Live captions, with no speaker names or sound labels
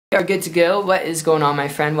Are good to go. What is going on, my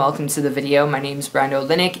friend? Welcome to the video. My name is Brando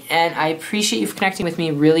Linick, and I appreciate you for connecting with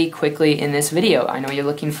me really quickly in this video. I know you're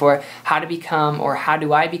looking for how to become, or how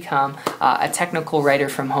do I become, a technical writer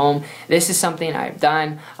from home. This is something I've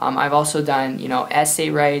done. I've also done, essay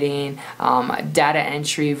writing, data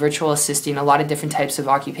entry, virtual assisting, a lot of different types of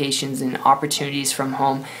occupations and opportunities from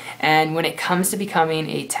home. And when it comes to becoming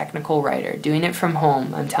a technical writer, doing it from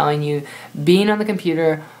home, I'm telling you, being on the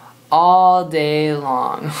computer all day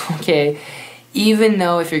long, okay? Even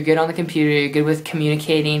though if you're good on the computer, you're good with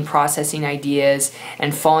communicating, processing ideas,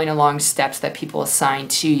 and following along steps that people assign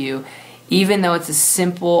to you, even though it's a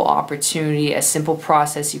simple opportunity, a simple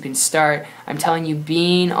process you can start, I'm telling you,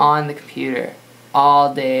 being on the computer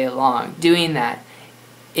all day long, doing that,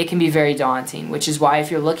 it can be very daunting, which is why if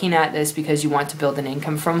you're looking at this because you want to build an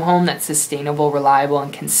income from home that's sustainable, reliable,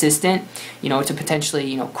 and consistent, to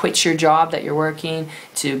potentially, quit your job that you're working,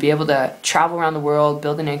 to be able to travel around the world,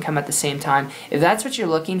 build an income at the same time, if that's what you're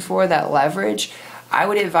looking for, that leverage, I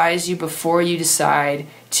would advise you before you decide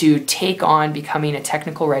to take on becoming a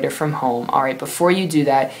technical writer from home. Alright, before you do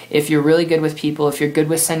that, if you're really good with people, if you're good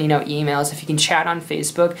with sending out emails, if you can chat on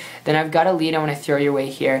Facebook, then I've got a lead I want to throw your way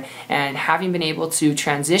here. And having been able to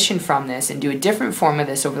transition from this and do a different form of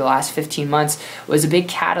this over the last 15 months was a big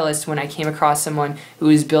catalyst when I came across someone who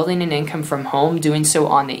was building an income from home, doing so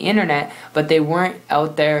on the internet, but they weren't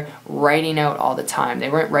out there writing out all the time. They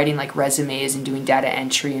weren't writing like resumes and doing data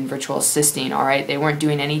entry and virtual assisting, alright? They weren't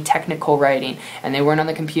doing any technical writing, and they weren't on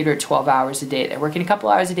the computer 12 hours a day. They're working a couple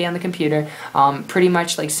hours a day on the computer, pretty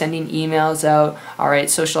much like sending emails out,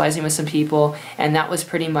 alright, socializing with some people, and that was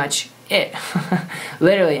pretty much it.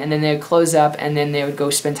 Literally. And then they would close up, and then they would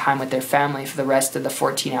go spend time with their family for the rest of the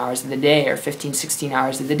 14 hours of the day, or 15, 16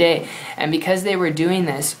 hours of the day. And because they were doing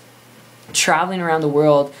this, traveling around the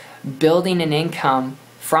world, building an income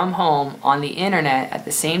from home on the internet at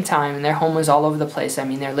the same time, and their home was all over the place. I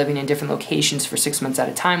mean, they're living in different locations for 6 months at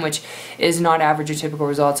a time, which is not average or typical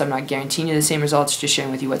results. I'm not guaranteeing you the same results, just sharing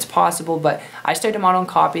with you what's possible, but I started to model and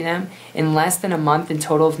copy them. In less than a month, in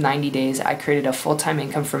total of 90 days, I created a full-time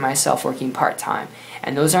income for myself working part-time.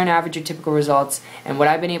 And those aren't average or typical results, and what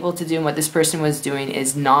I've been able to do and what this person was doing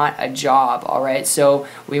is not a job, alright? So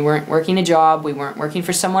we weren't working a job, we weren't working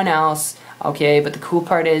for someone else, okay, but the cool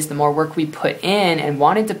part is the more work we put in and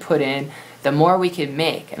wanted to put in, the more we could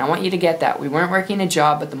make. And I want you to get that. We weren't working a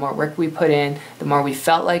job, but the more work we put in, the more we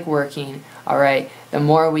felt like working, alright, the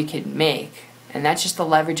more we could make. And that's just the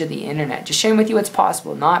leverage of the internet. Just sharing with you what's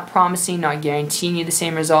possible. Not promising, not guaranteeing you the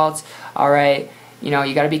same results, alright. You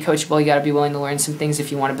got to be coachable, you got to be willing to learn some things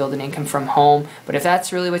if you want to build an income from home. But if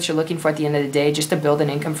that's really what you're looking for at the end of the day, just to build an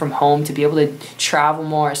income from home, to be able to travel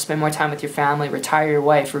more, spend more time with your family, retire your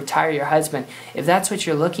wife, retire your husband, if that's what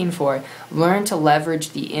you're looking for, learn to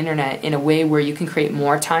leverage the internet in a way where you can create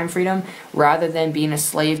more time freedom rather than being a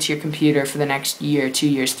slave to your computer for the next year, 2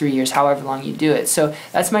 years, 3 years, however long you do it. So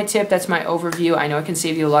that's my tip, that's my overview. I know it can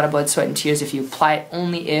save you a lot of blood, sweat, and tears if you apply it,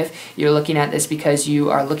 only if you're looking at this because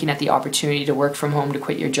you are looking at the opportunity to work from home, to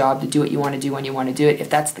quit your job, to do what you want to do when you want to do it. If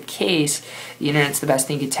that's the case, the internet's the best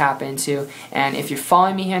thing you tap into. And if you're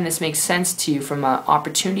following me here and this makes sense to you from an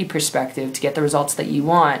opportunity perspective to get the results that you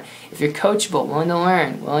want, if you're coachable, willing to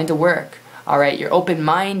learn, willing to work, alright, you're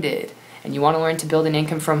open-minded, and you want to learn to build an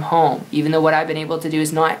income from home, even though what I've been able to do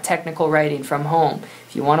is not technical writing from home.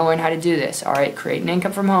 If you want to learn how to do this, alright, create an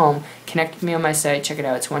income from home, connect with me on my site, check it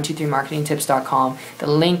out, it's 123marketingtips.com. The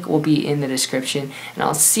link will be in the description, and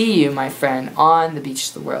I'll see you, my friend, on the beach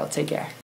of the world. Take care.